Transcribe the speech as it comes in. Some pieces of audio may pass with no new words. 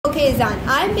Okay, Zan,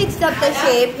 I mixed up the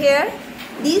shape here.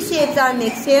 These shapes are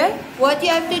mixed here. What you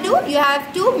have to do? You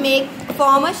have to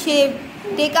form a shape.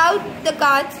 Take out the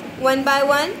cards one by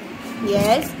one.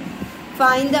 Yes.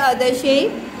 Find the other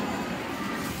shape.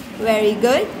 Very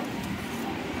good.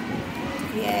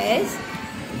 Yes.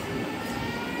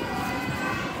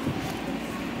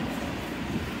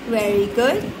 Very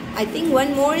good. I think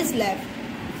one more is left.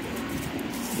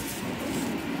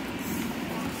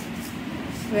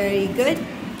 Very good.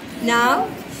 Now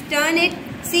turn it.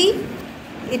 See,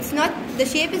 the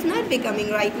shape is not becoming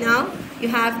right now. You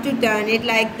have to turn it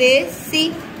like this.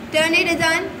 See, turn it,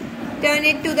 Azan. Turn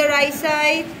it to the right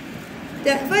side.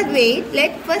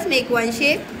 Let's make one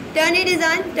shape. Turn it,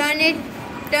 Azan. Turn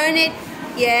it.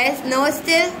 Yes, no,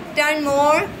 still. Turn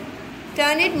more.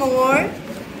 Turn it more.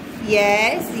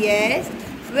 Yes.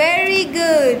 Very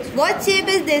good. What shape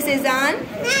is this, Azan?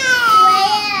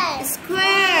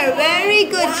 Square. Very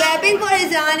good. Clapping for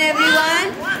Azan,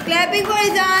 everyone. Clapping for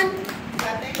Azan.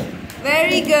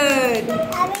 Very good.